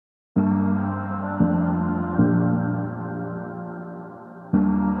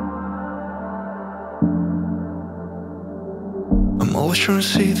always trying to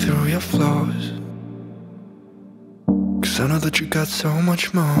see through your flaws, 'cause I know that you got so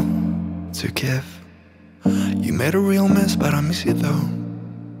much more to give. You made a real mess, but I miss you though,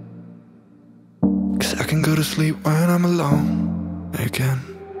 'cause I can go to sleep when I'm alone again.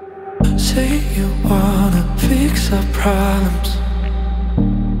 Say you wanna fix our problems.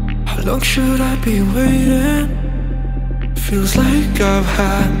 How long should I be waiting? Feels like I've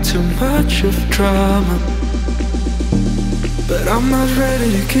had too much of drama, but I'm not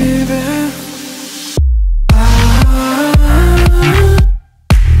ready to give in.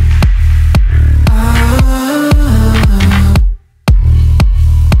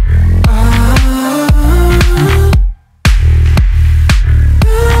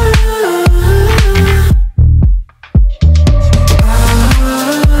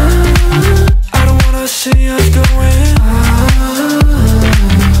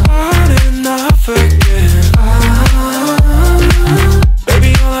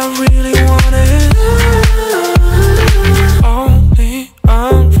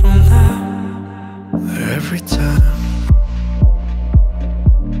 Every time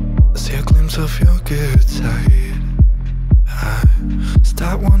I see a glimpse of your good side, I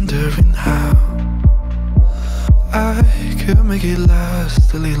start wondering how I could make it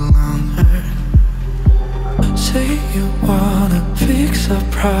last a little longer. Say you wanna fix our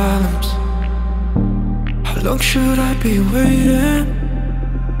problems. How long should I be waiting?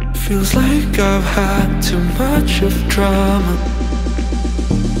 Feels like I've had too much of drama,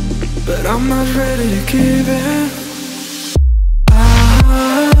 but I'm not ready to give in.